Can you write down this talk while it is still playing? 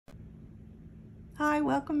Hi,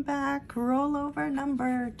 welcome back. Rollover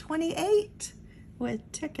number 28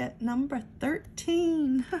 with ticket number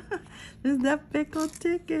 13. Is that fickle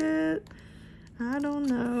ticket? I don't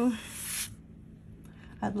know.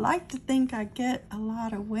 I'd like to think I get a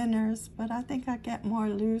lot of winners, but I think I get more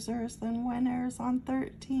losers than winners on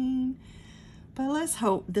 13. But let's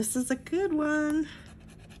hope this is a good one.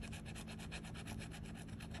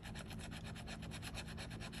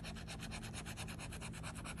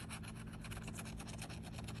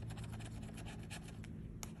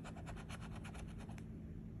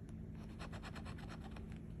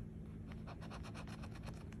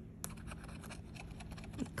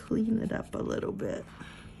 Clean it up a little bit.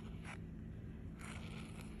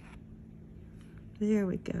 There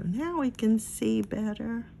we go. Now we can see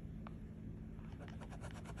better.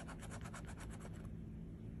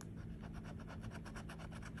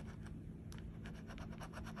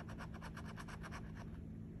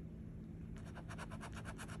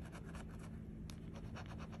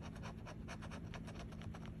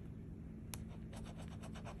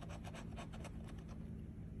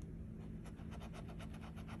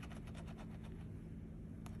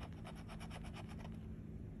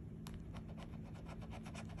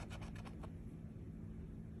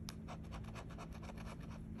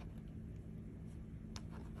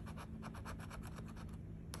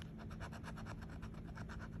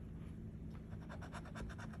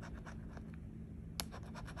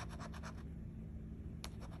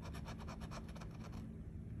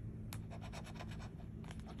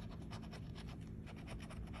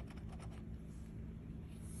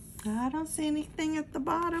 I don't see anything at the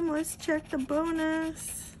bottom. Let's check the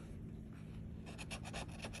bonus.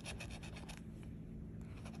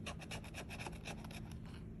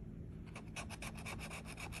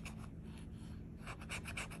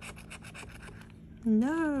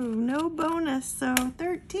 No bonus. So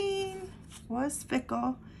 13 was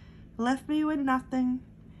fickle. Left me with nothing.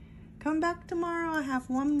 Come back tomorrow. I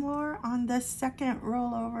have one more on the second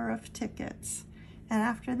rollover of tickets. And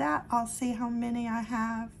after that, I'll see how many I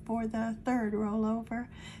have for the third rollover.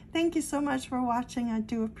 Thank you so much for watching. I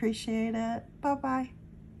do appreciate it. Bye-bye.